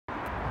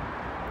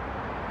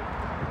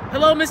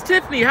Hello, Miss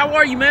Tiffany. How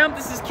are you, ma'am?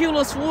 This is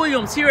Culus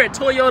Williams here at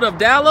Toyota of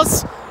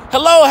Dallas.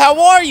 Hello, how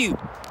are you?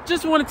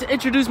 Just wanted to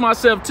introduce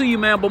myself to you,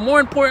 ma'am, but more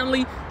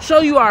importantly,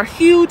 show you our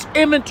huge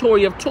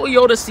inventory of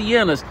Toyota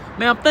Siennas.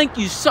 Ma'am, thank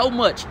you so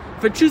much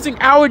for choosing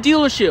our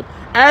dealership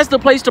as the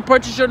place to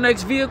purchase your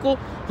next vehicle.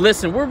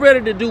 Listen, we're ready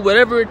to do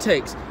whatever it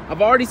takes.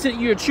 I've already sent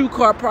you your true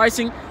car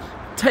pricing.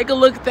 Take a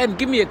look at that and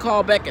give me a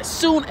call back as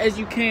soon as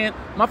you can.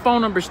 My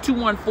phone number is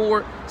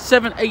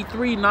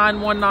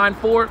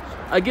 214-783-9194.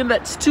 Again,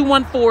 that's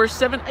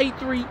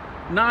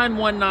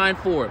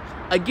 214-783-9194.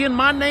 Again,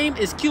 my name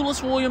is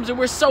Culus Williams, and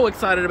we're so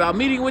excited about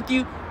meeting with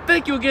you.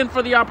 Thank you again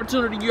for the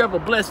opportunity. You have a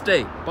blessed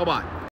day. Bye-bye.